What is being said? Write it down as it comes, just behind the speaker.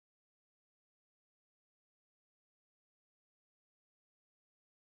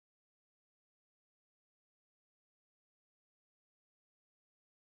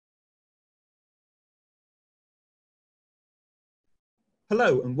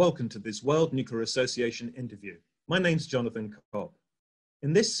Hello and welcome to this World Nuclear Association interview. My name's Jonathan Cobb.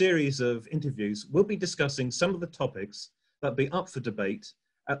 In this series of interviews, we'll be discussing some of the topics that will be up for debate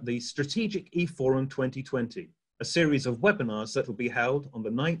at the Strategic eForum 2020, a series of webinars that will be held on the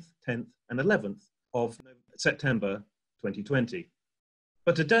 9th, 10th and 11th of September 2020.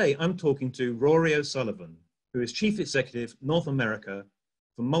 But today I'm talking to Rory O'Sullivan, who is Chief Executive North America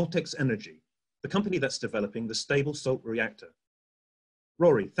for Moltex Energy, the company that's developing the stable salt reactor.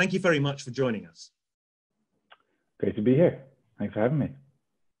 Rory, thank you very much for joining us. Great to be here. Thanks for having me.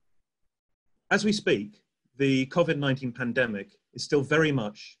 As we speak, the COVID-19 pandemic is still very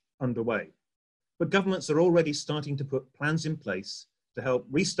much underway, but governments are already starting to put plans in place to help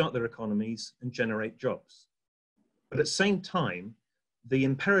restart their economies and generate jobs. But at the same time, the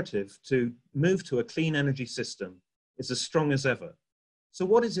imperative to move to a clean energy system is as strong as ever. So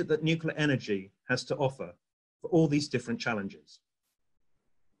what is it that nuclear energy has to offer for all these different challenges?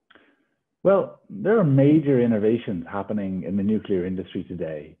 Well, there are major innovations happening in the nuclear industry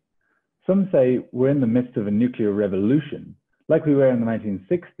today. Some say we're in the midst of a nuclear revolution, like we were in the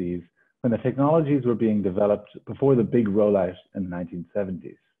 1960s when the technologies were being developed before the big rollout in the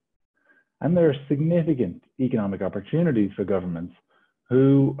 1970s. And there are significant economic opportunities for governments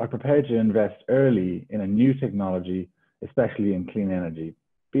who are prepared to invest early in a new technology, especially in clean energy,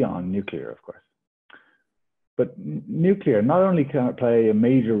 beyond nuclear, of course. But nuclear not only can it play a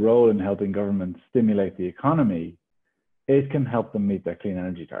major role in helping governments stimulate the economy, it can help them meet their clean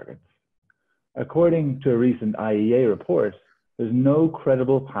energy targets. According to a recent IEA report, there's no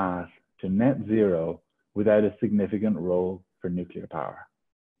credible path to net zero without a significant role for nuclear power.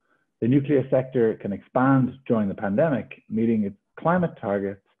 The nuclear sector can expand during the pandemic, meeting its climate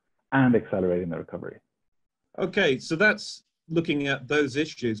targets and accelerating the recovery. Okay, so that's looking at those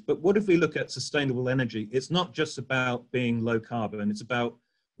issues, but what if we look at sustainable energy? It's not just about being low carbon, it's about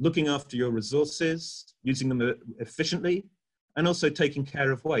looking after your resources, using them efficiently, and also taking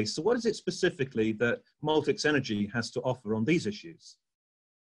care of waste. So what is it specifically that Moltex Energy has to offer on these issues?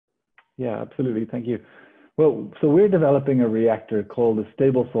 Yeah, absolutely, thank you. Well, so we're developing a reactor called the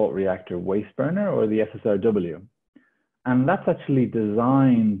Stable Salt Reactor Waste Burner, or the SSRW. And that's actually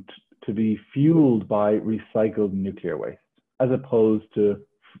designed to be fueled by recycled nuclear waste, as opposed to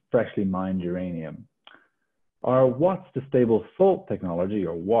freshly mined uranium. Our Watts to Stable Salt technology,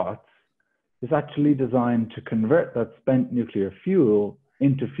 or Watts, is actually designed to convert that spent nuclear fuel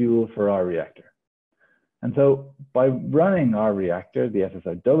into fuel for our reactor. And so by running our reactor, the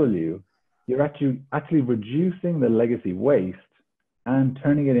SSRW, you're actually reducing the legacy waste and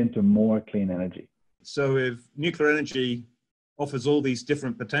turning it into more clean energy. So if nuclear energy offers all these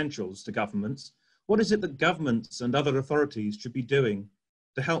different potentials to governments, what is it that governments and other authorities should be doing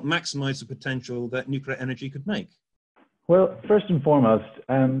to help maximize the potential that nuclear energy could make? Well, first and foremost,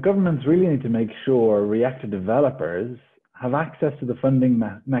 governments really need to make sure reactor developers have access to the funding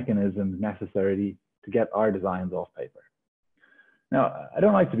mechanisms necessary to get our designs off paper. Now, I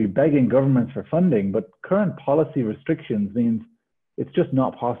don't like to be begging governments for funding, but current policy restrictions means it's just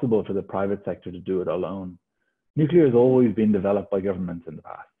not possible for the private sector to do it alone. Nuclear has always been developed by governments in the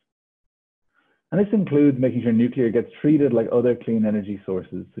past. And this includes making sure nuclear gets treated like other clean energy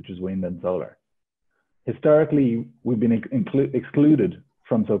sources, such as wind and solar. Historically, we've been excluded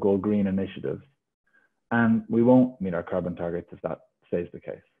from so-called green initiatives, and we won't meet our carbon targets if that stays the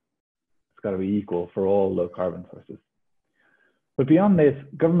case. It's got to be equal for all low carbon sources. But beyond this,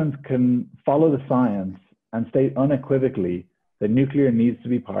 governments can follow the science and state unequivocally that nuclear needs to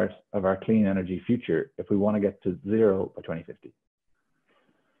be part of our clean energy future if we want to get to zero by 2050.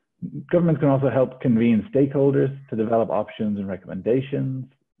 Governments can also help convene stakeholders to develop options and recommendations.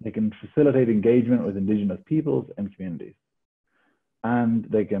 They can facilitate engagement with indigenous peoples and communities. And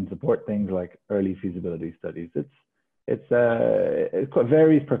they can support things like early feasibility studies. It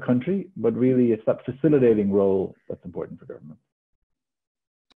varies per country, but really it's that facilitating role that's important for governments.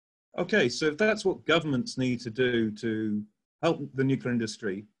 Okay, so if that's what governments need to do to help the nuclear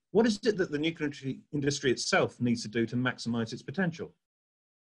industry, what is it that the nuclear industry itself needs to do to maximize its potential?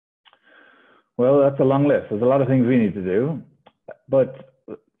 Well, that's a long list. There's a lot of things we need to do. But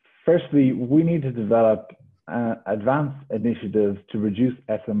firstly, we need to develop advanced initiatives to reduce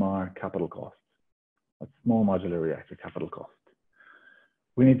SMR capital costs. That's small modular reactor capital cost.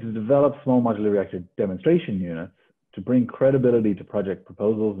 We need to develop small modular reactor demonstration units to bring credibility to project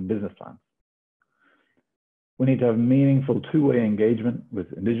proposals and business plans. We need to have meaningful two-way engagement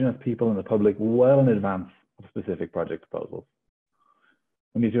with indigenous people and the public well in advance of specific project proposals.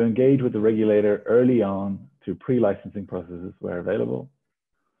 We need to engage with the regulator early on through pre-licensing processes where available.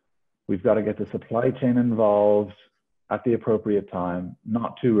 We've got to get the supply chain involved at the appropriate time,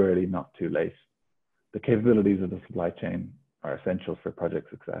 not too early, not too late. The capabilities of the supply chain are essential for project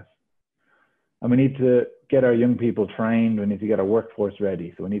success. And we need to get our young people trained. We need to get our workforce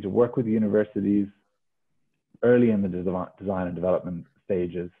ready. So we need to work with the universities early in the design and development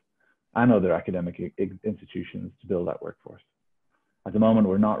stages and other academic institutions to build that workforce. At the moment,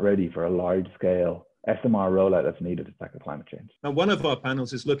 we're not ready for a large-scale SMR rollout that's needed to tackle climate change. Now, one of our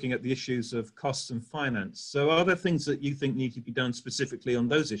panels is looking at the issues of costs and finance. So are there things that you think need to be done specifically on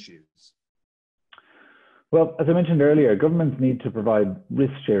those issues? Well, as I mentioned earlier, governments need to provide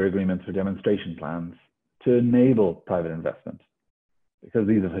risk share agreements for demonstration plans to enable private investment, because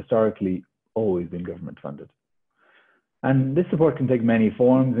these have historically always been government funded. And this support can take many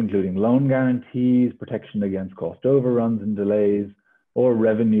forms, including loan guarantees, protection against cost overruns and delays, or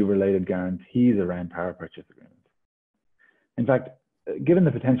revenue-related guarantees around power purchase agreements. In fact, given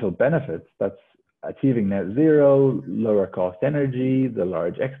the potential benefits, that's achieving net zero, lower cost energy, the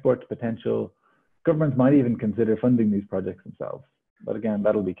large export potential, governments might even consider funding these projects themselves. But again,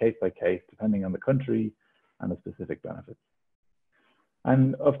 that'll be case by case, depending on the country and the specific benefits.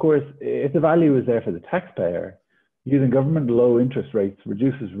 And of course, if the value is there for the taxpayer, using government low interest rates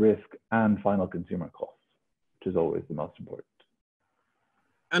reduces risk and final consumer costs, which is always the most important.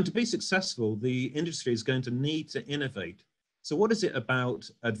 And to be successful, the industry is going to need to innovate. So what is it about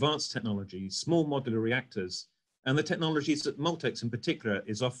advanced technology, small modular reactors, and the technologies that Moltex in particular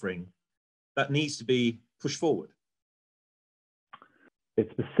is offering that needs to be pushed forward?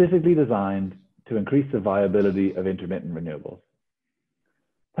 It's specifically designed to increase the viability of intermittent renewables.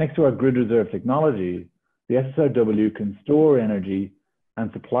 Thanks to our grid reserve technology, the SSRW can store energy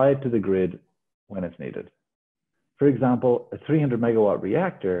and supply it to the grid when it's needed. For example, a 300 megawatt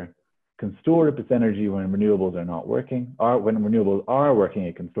reactor can store up its energy when renewables are not working, or when renewables are working,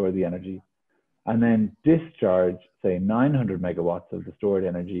 it can store the energy, and then discharge, say, 900 megawatts of the stored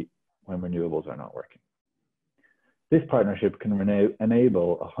energy when renewables are not working. This partnership can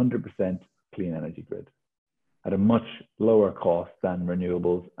enable a 100% clean energy grid at a much lower cost than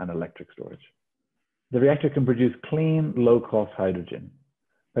renewables and electric storage. The reactor can produce clean, low-cost hydrogen.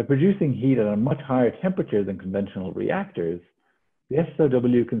 By producing heat at a much higher temperature than conventional reactors, the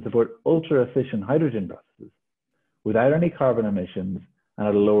SSRW can support ultra-efficient hydrogen processes without any carbon emissions and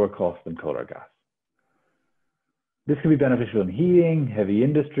at a lower cost than coal or gas. This can be beneficial in heating, heavy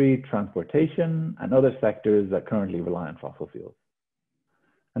industry, transportation, and other sectors that currently rely on fossil fuels.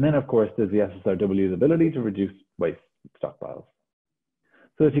 And then, of course, there's the SSRW's ability to reduce waste stockpiles.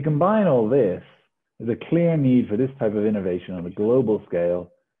 So if you combine all this, there's a clear need for this type of innovation on a global scale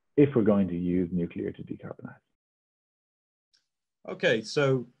if we're going to use nuclear to decarbonize. Okay,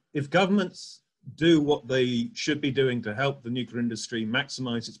 so if governments do what they should be doing to help the nuclear industry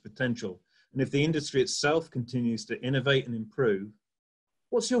maximize its potential, and if the industry itself continues to innovate and improve,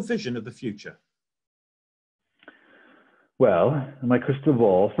 what's your vision of the future? Well, in my crystal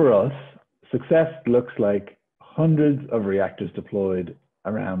ball, for us, success looks like hundreds of reactors deployed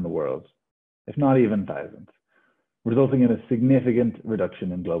around the world, if not even thousands, resulting in a significant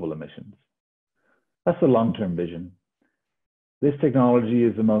reduction in global emissions. That's the long-term vision. This technology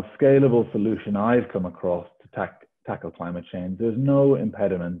is the most scalable solution I've come across to tackle climate change. There's no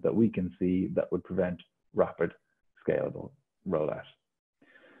impediment that we can see that would prevent rapid, scalable rollout.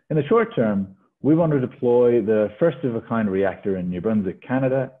 In the short term, we want to deploy the first-of-a-kind reactor in New Brunswick,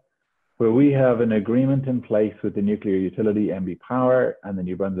 Canada, where we have an agreement in place with the nuclear utility MB Power and the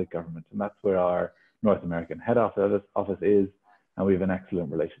New Brunswick government. And that's where our North American head office is, and we have an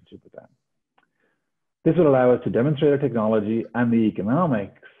excellent relationship with them. This will allow us to demonstrate our technology and the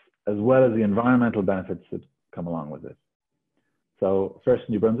economics, as well as the environmental benefits that come along with it. So first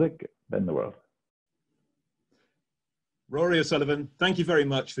New Brunswick, then the world. Rory O'Sullivan, thank you very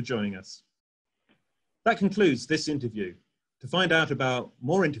much for joining us. That concludes this interview. To find out about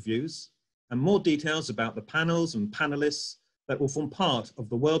more interviews and more details about the panels and panelists that will form part of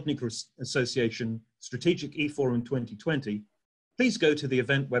the World Nuclear Association Strategic eForum 2020, please go to the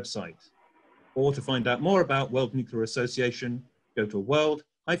event website. Or to find out more about World Nuclear Association, go to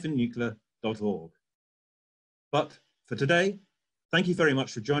world-nuclear.org. But for today, thank you very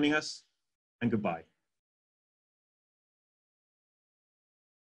much for joining us, and goodbye.